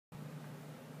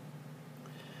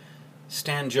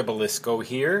Stan Gibilisco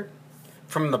here,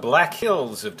 from the Black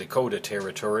Hills of Dakota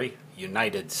Territory,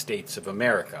 United States of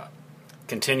America.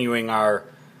 Continuing our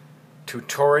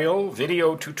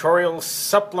video tutorial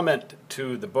supplement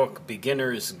to the book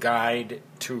Beginner's Guide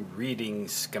to Reading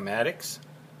Schematics,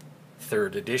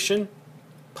 3rd edition,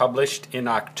 published in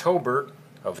October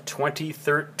of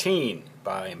 2013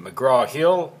 by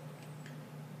McGraw-Hill,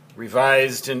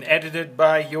 revised and edited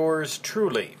by yours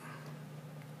truly.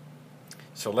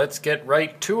 So let's get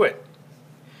right to it.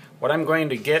 What I'm going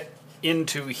to get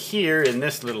into here in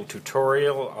this little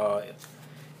tutorial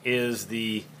is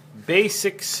the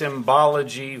basic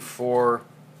symbology for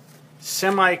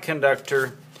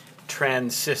semiconductor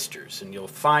transistors, and you'll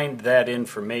find that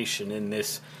information in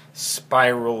this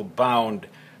spiral-bound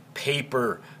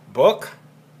paper book.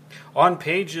 On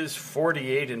pages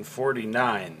 48 and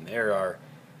 49, there are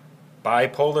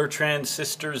bipolar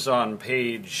transistors on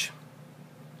page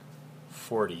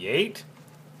 48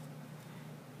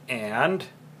 and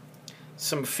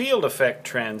some field effect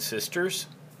transistors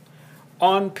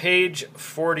on page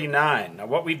 49. Now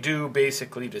what we do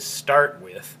basically to start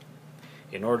with,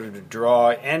 in order to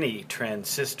draw any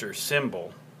transistor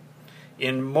symbol,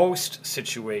 in most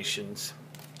situations,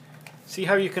 see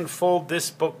how you can fold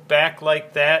this book back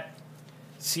like that?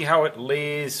 See how it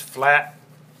lays flat,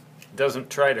 doesn't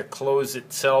try to close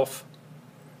itself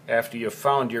after you've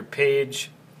found your page.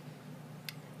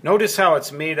 Notice how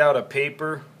it's made out of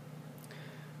paper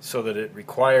so that it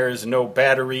requires no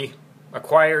battery,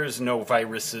 acquires no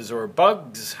viruses or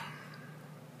bugs.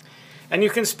 And you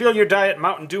can spill your Diet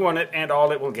Mountain Dew on it and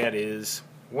all it will get is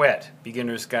wet.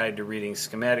 Beginner's Guide to Reading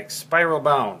Schematics, spiral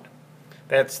bound.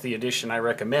 That's the edition I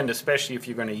recommend, especially if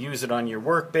you're going to use it on your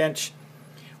workbench.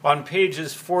 On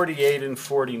pages 48 and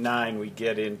 49 we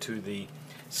get into the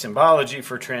symbology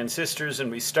for transistors,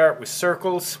 and we start with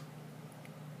circles.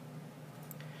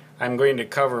 I'm going to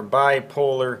cover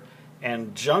bipolar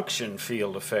and junction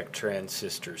field effect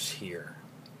transistors here.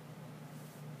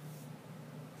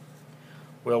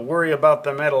 We'll worry about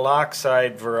the metal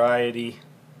oxide variety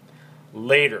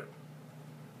later.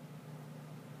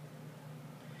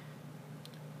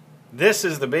 This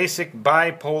is the basic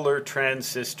bipolar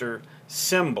transistor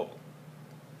symbol.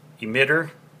 Emitter,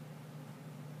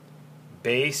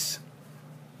 base,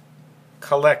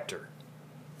 collector.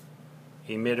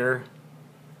 Emitter,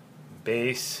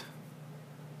 base,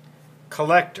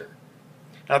 collector.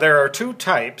 Now there are two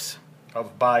types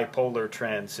of bipolar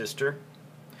transistor.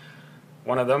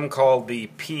 One of them called the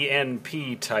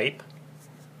PNP type,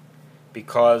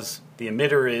 because the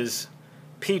emitter is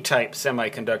P-type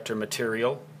semiconductor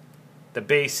material, the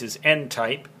base is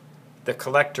N-type, the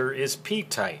collector is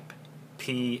P-type,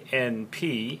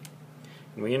 PNP,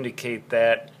 and we indicate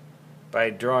that by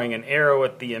drawing an arrow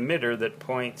at the emitter that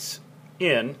points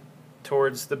in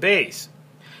towards the base.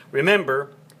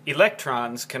 Remember,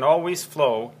 electrons can always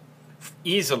flow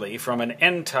easily from an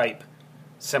N-type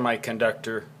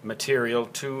semiconductor material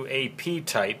to a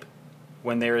P-type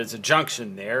when there is a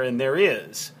junction there, and there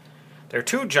is. There are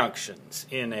two junctions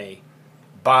in a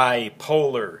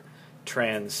bipolar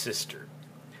transistor.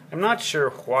 I'm not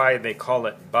sure why they call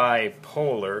it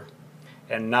bipolar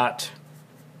and not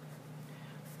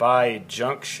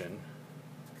bijunction.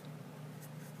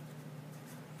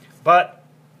 But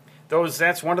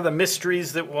that's one of the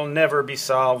mysteries that will never be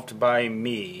solved by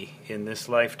me in this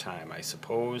lifetime, I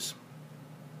suppose.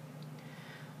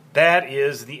 That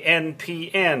is the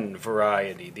NPN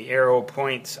variety. The arrow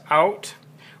points out.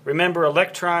 Remember,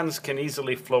 electrons can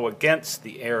easily flow against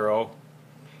the arrow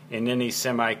in any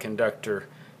semiconductor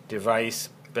device,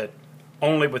 but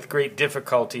only with great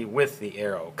difficulty with the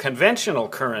arrow. Conventional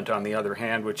current, on the other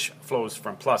hand, which flows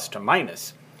from plus to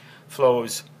minus,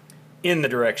 flows in the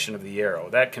direction of the arrow.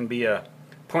 That can be a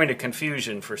point of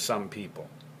confusion for some people.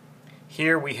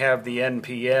 Here we have the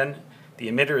NPN. The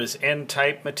emitter is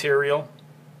N-type material.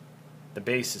 The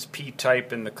base is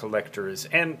P-type and the collector is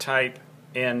N-type,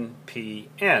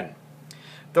 NPN.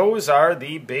 Those are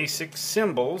the basic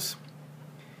symbols.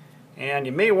 And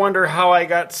you may wonder how I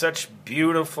got such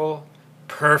beautiful,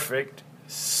 perfect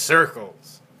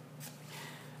circles.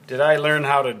 Did I learn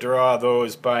how to draw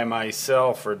those by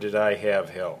myself, or did I have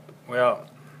help? Well,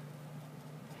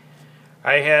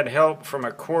 I had help from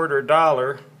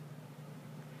 $25,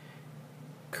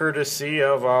 courtesy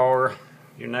of our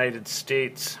United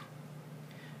States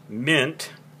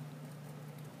Mint,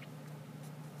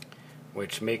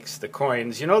 which makes the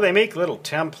coins. You know, they make little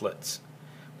templates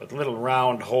with little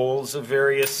round holes of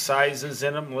various sizes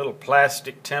in them, little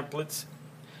plastic templates.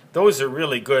 Those are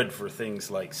really good for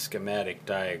things like schematic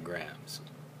diagrams,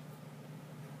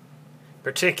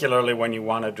 particularly when you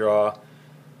want to draw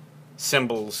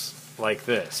symbols like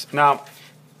this. Now,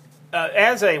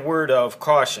 as a word of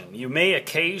caution, you may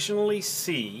occasionally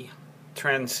see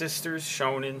transistors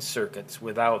shown in circuits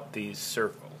without these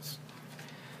circles.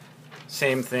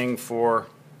 Same thing for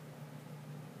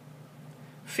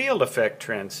field effect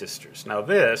transistors. Now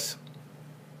this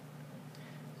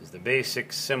is the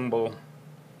basic symbol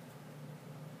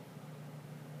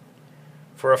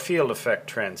for a field effect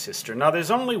transistor. Now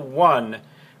there's only one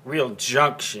real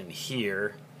junction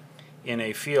here in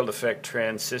a field effect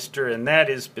transistor, and that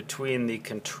is between the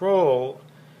control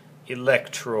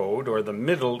electrode, or the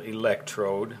middle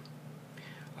electrode,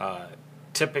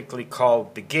 typically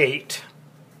called the gate,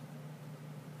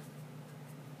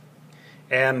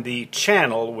 and the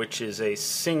channel, which is a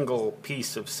single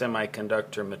piece of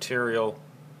semiconductor material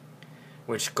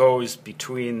which goes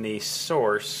between the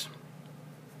source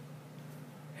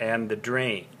and the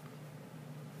drain.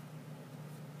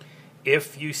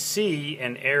 If you see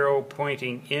an arrow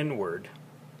pointing inward,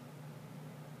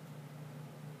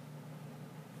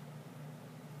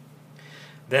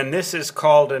 then this is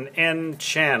called an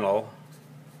N-channel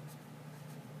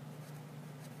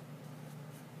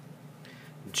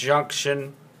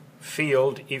junction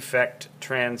field effect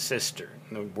transistor.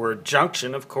 The word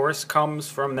junction, of course, comes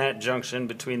from that junction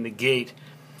between the gate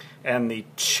and the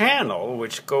channel,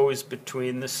 which goes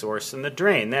between the source and the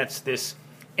drain. That's this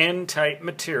N-type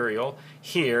material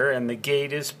here, and the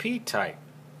gate is P-type.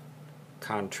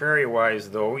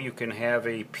 Contrariwise, though, you can have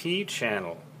a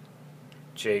P-channel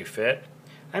JFET.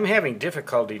 I'm having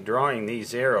difficulty drawing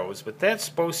these arrows, but that's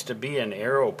supposed to be an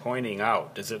arrow pointing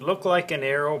out. Does it look like an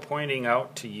arrow pointing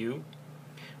out to you?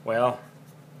 Well,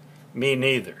 me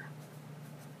neither.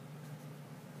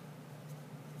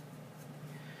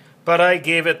 But I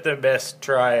gave it the best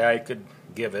try I could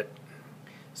give it.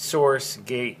 Source,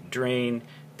 gate, drain,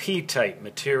 P-type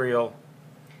material,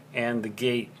 and the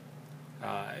gate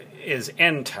is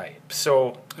N-type.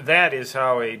 So that is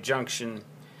how a junction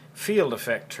field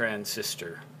effect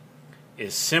transistor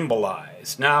is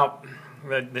symbolized. Now,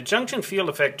 the junction field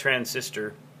effect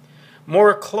transistor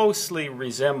more closely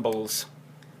resembles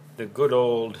the good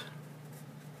old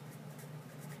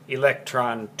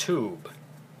electron tube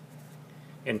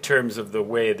in terms of the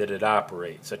way that it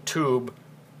operates. A tube,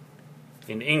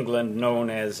 in England, known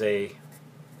as a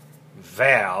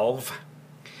valve.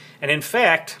 And in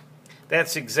fact,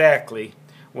 that's exactly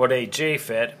what a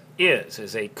JFET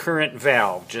is a current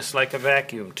valve, just like a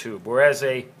vacuum tube. Whereas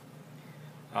a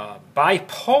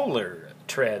bipolar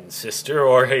transistor,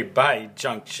 or a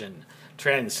bijunction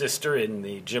transistor in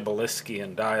the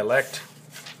Gibeliskian dialect,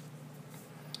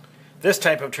 this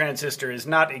type of transistor is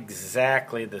not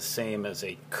exactly the same as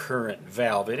a current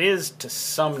valve. It is to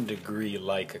some degree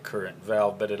like a current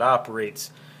valve, but it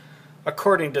operates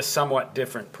according to somewhat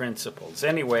different principles.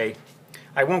 Anyway,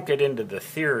 I won't get into the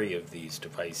theory of these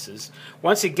devices.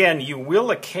 Once again, you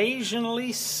will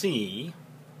occasionally see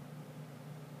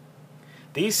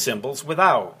these symbols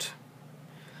without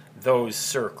those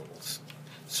circles.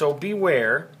 So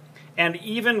beware. And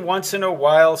even once in a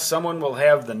while, someone will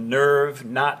have the nerve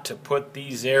not to put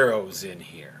these arrows in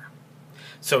here.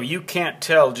 So you can't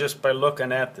tell just by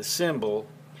looking at the symbol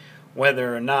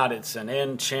whether or not it's an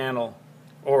N-channel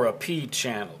or a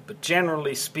P-channel. But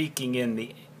generally speaking, in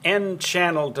the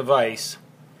N-channel device,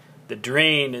 the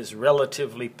drain is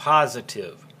relatively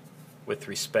positive with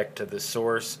respect to the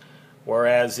source,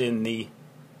 whereas in the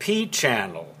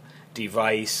P-channel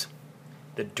device,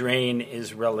 the drain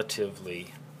is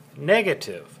relatively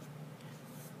negative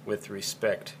with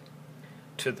respect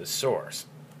to the source.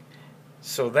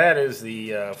 So that is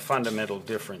the fundamental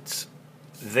difference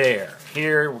there.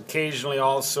 Here, occasionally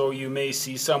also, you may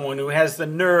see someone who has the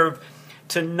nerve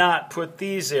to not put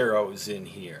these arrows in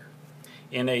here.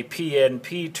 In a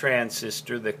PNP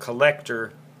transistor, the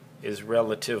collector is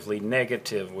relatively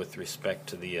negative with respect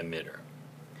to the emitter.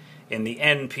 In the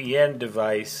NPN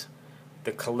device,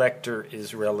 the collector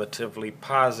is relatively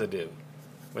positive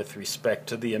with respect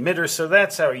to the emitter. So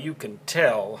that's how you can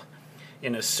tell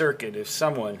in a circuit if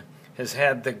someone has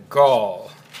had the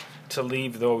gall to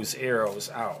leave those arrows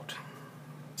out.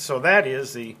 So that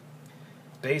is the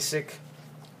basic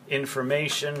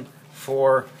information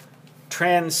for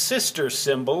transistor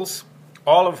symbols,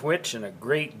 all of which and a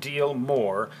great deal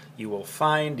more you will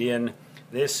find in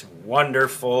this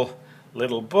wonderful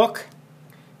little book,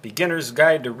 Beginner's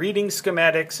Guide to Reading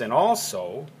Schematics and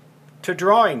also to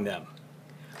Drawing Them.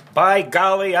 By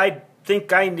golly, I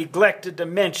think I neglected to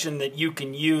mention that you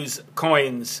can use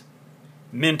coins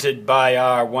minted by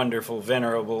our wonderful,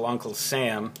 venerable Uncle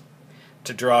Sam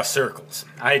to draw circles.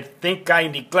 I think I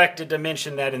neglected to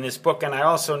mention that in this book, and I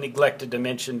also neglected to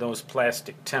mention those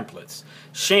plastic templates.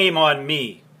 Shame on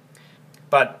me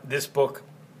but this book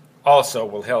also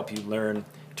will help you learn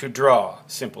to draw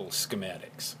simple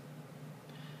schematics.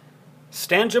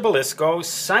 Stan Jabalisco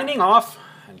signing off.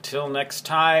 Until next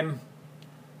time,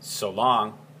 so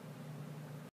long.